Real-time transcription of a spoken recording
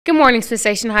Good morning, Smith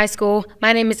Station High School.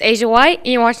 My name is Asia White,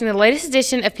 and you're watching the latest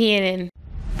edition of PNN.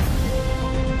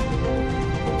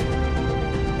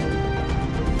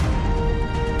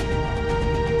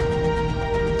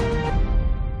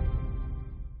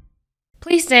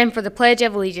 Please stand for the Pledge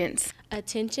of Allegiance.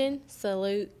 Attention,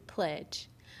 salute, pledge.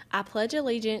 I pledge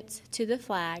allegiance to the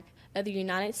flag of the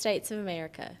United States of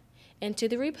America and to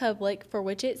the republic for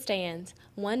which it stands,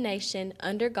 one nation,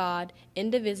 under God,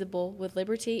 indivisible, with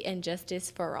liberty and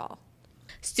justice for all.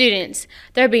 Students,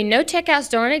 there will be no checkouts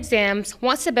during exams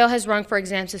once the bell has rung for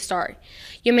exams to start.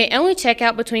 You may only check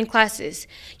out between classes.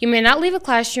 You may not leave a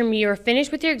classroom when you are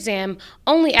finished with your exam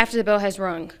only after the bell has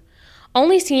rung.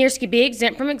 Only seniors can be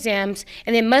exempt from exams,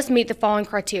 and they must meet the following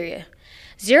criteria: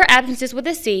 0 absences with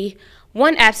a C,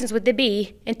 1 absence with a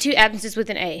B, and 2 absences with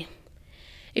an A.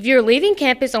 If you are leaving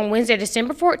campus on Wednesday,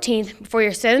 December 14th before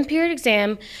your 7th period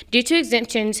exam due to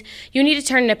exemptions, you need to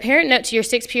turn in a parent note to your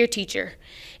 6th period teacher.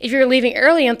 If you are leaving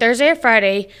early on Thursday or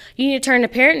Friday, you need to turn in a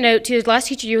parent note to the last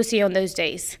teacher you will see on those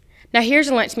days. Now here's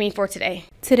the lunch menu for today.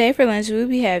 Today for lunch we will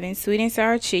be having sweet and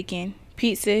sour chicken,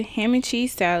 pizza, ham and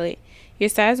cheese salad. Your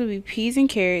sides will be peas and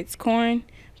carrots, corn,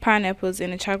 pineapples,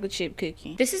 and a chocolate chip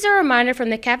cookie. This is a reminder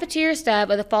from the cafeteria staff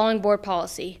of the following board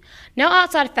policy. No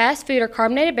outside fast food or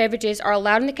carbonated beverages are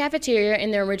allowed in the cafeteria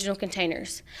in their original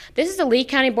containers. This is the Lee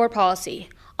County board policy.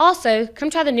 Also,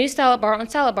 come try the new salad bar on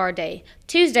Salad Bar Day,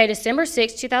 Tuesday, December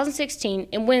 6, 2016,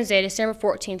 and Wednesday, December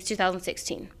 14,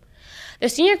 2016. The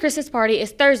senior Christmas party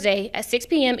is Thursday at 6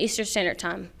 p.m. Eastern Standard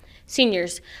Time.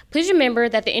 Seniors, please remember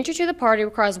that the entry to the party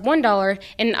requires $1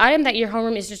 and an item that your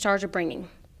homeroom is in charge of bringing.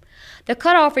 The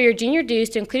cutoff for your junior dues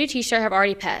to include a t-shirt have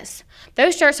already passed.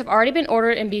 Those shirts have already been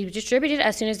ordered and be distributed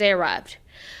as soon as they arrived.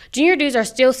 Junior dues are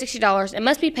still $60 and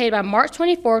must be paid by March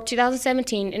 24,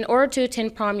 2017 in order to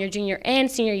attend prom your junior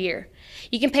and senior year.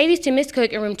 You can pay these to Miss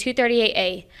Cook in room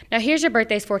 238A. Now here's your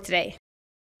birthdays for today.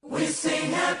 We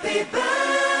sing happy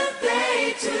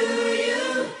birthday to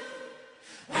you,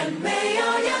 and may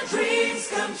all your dreams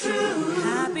come true.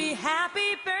 Happy,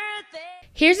 happy birthday.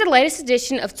 Here's the latest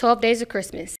edition of 12 Days of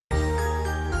Christmas.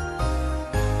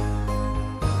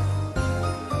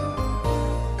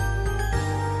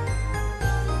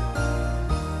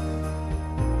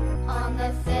 On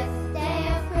the 5th day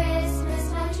of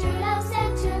Christmas, my true love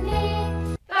said to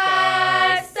me,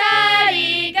 5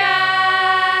 study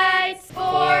guides,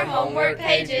 4 homework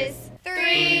pages,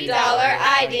 $3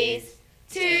 IDs,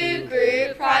 2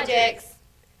 group projects,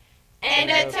 and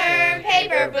a term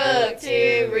paper book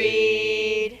to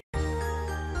read.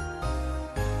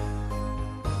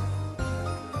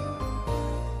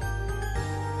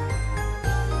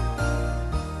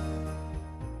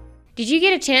 Did you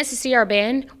get a chance to see our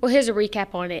band? Well, here's a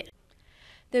recap on it.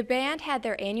 The band had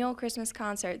their annual Christmas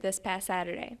concert this past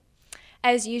Saturday.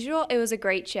 As usual, it was a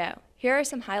great show. Here are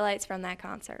some highlights from that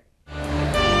concert.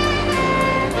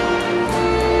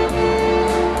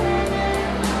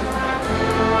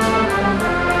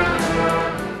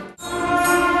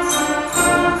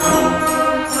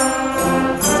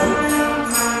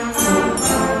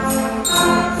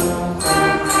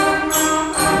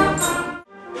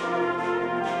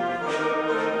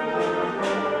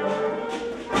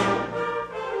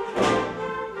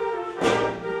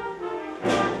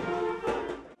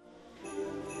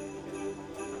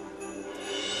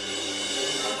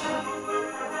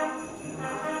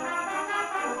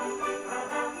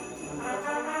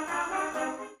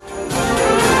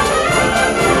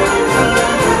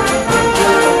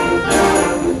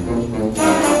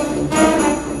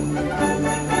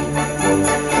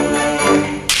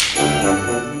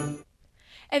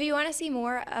 If you want to see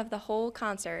more of the whole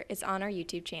concert, it's on our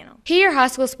YouTube channel. Here are high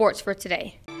school sports for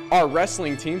today. Our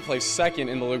wrestling team placed second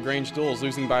in the LaGrange Duels,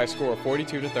 losing by a score of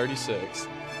 42-36.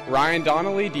 Ryan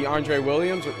Donnelly, DeAndre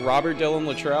Williams, Robert Dillon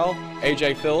Luttrell,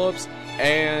 AJ Phillips,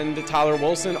 and Tyler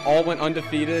Wilson all went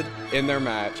undefeated in their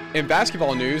match. In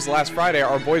basketball news, last Friday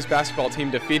our boys basketball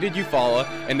team defeated Eufaula,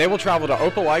 and they will travel to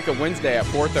Opelika Wednesday at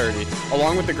 4:30,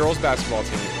 along with the girls basketball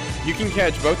team. You can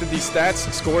catch both of these stats,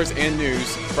 scores, and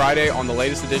news Friday on the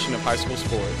latest edition of High School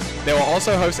Sports. They will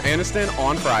also host Anniston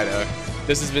on Friday.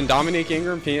 This has been Dominique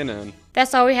Ingram, PNN.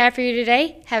 That's all we have for you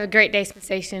today. Have a great day, Smith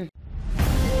Station.